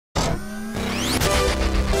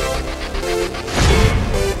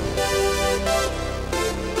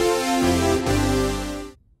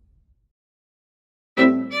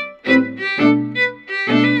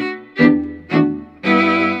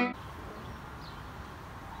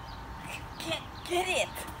Get it!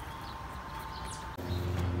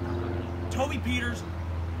 Toby Peters,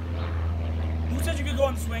 who said you could go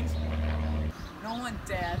on the swings? No one,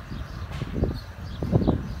 Dad.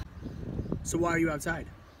 So why are you outside?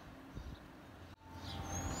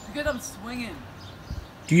 Because I'm swinging.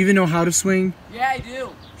 Do you even know how to swing? Yeah, I do.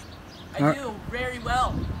 I do very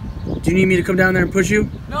well. Do you need me to come down there and push you?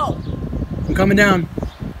 No. I'm coming down.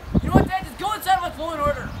 You know what, Dad? Just go inside with full in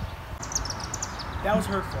order. That was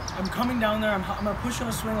hurtful. I'm coming down there. I'm gonna push you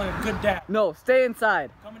on the swing like a good dad. No, stay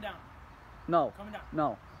inside. Coming down. No. Coming down.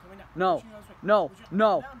 No. Coming down. No. Pushing you on the swing. No. Pushing you-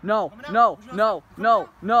 No. coming down. No. Coming down. No. Pushing you on the No. swing. No. Coming down.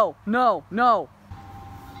 No. No. No.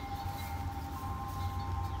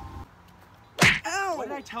 Ow! What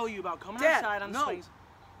did I tell you about coming Dad, outside on the no. swings?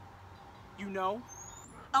 You know?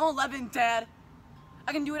 I'm 11, Dad.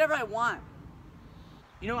 I can do whatever I want.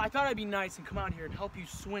 You know, I thought I'd be nice and come out here and help you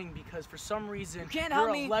swing because for some reason You can't you're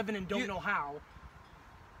help me. 11 and don't know how.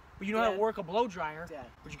 But you know how to Dad. work a blow dryer, Dad.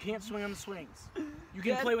 but you can't swing on the swings. You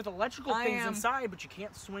can Dad, play with electrical I things am- inside, but you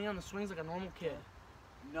can't swing on the swings like a normal kid.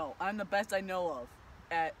 No, I'm the best I know of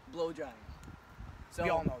at blow drying. So We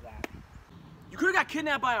all know that. You could have got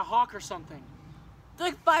kidnapped by a hawk or something. They're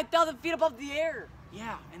like 5,000 feet above the air.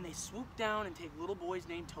 Yeah, and they swoop down and take little boys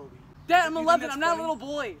named Toby. Dad, You I'm think 11. that's I'm not funny? a little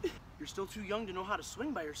boy. You're still too young to know how to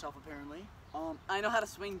swing by yourself, apparently. I know how to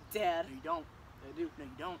swing, Dad. No, you don't. I do. No,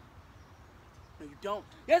 you don't. No, you don't.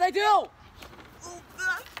 Yes, I do.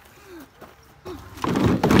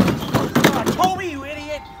 Toby, you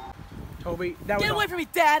idiot! Toby, that was Get away from me,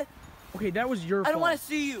 Dad. Okay, that was your fault. I don't want to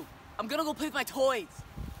see you. I'm gonna go play with my toys.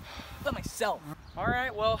 By myself. All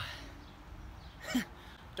right, well,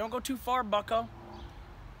 don't go too far, bucko.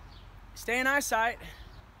 Stay in eyesight.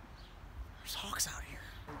 There's hawks out here.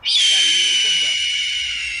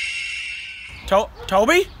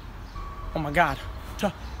 Toby? Oh my God.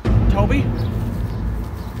 Toby?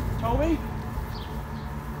 Toby?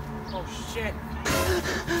 Oh shit.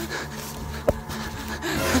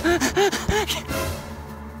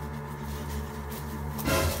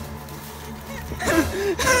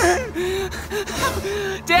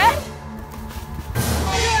 Dad?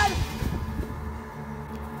 Oh, Dad!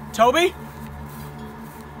 Toby?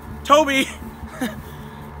 Toby? I'm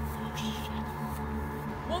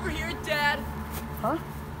over here, Dad. Huh?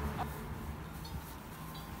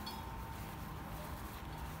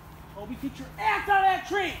 Toby, get your ass out of that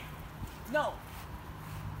tree! No.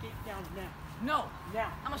 Get down now. No.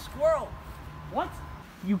 Now. I'm a squirrel. What?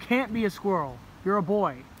 You can't be a squirrel. You're a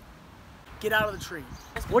boy. Get out of the tree.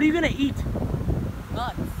 What are you gonna eat?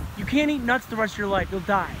 Nuts. You can't eat nuts the rest of your life. You'll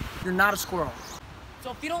die. You're not a squirrel. So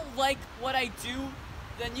if you don't like what I do,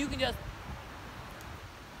 then you can just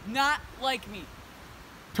not like me.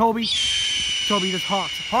 Toby, there's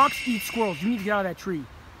hawks. Hawks eat squirrels. You need to get out of that tree. You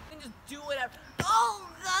can just do whatever. Oh,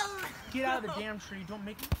 God. Get out of the damn tree. Don't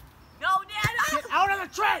make it. No, Dad. Get out of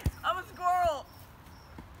the tree! I'm a squirrel.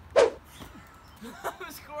 I'm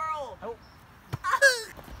a squirrel. Oh.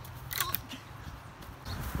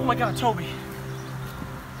 Oh my God, Toby.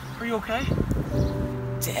 Are you okay?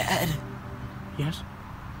 Dad, Yes?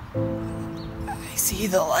 I see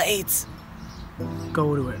the lights,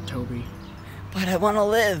 Go to it, Toby. but I want to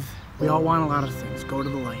live. We all want a lot of things. Go to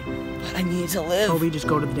the light. But I need to live. Toby, just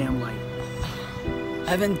go to the damn light.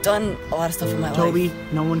 I haven't done a lot of stuff in my Toby,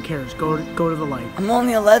 life. no one cares. Go to the light. I'm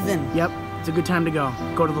only 11. Yep, it's a good time to go.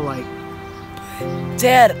 Go to the light.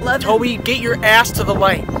 Dad, 11. Toby, get your ass to the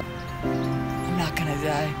light.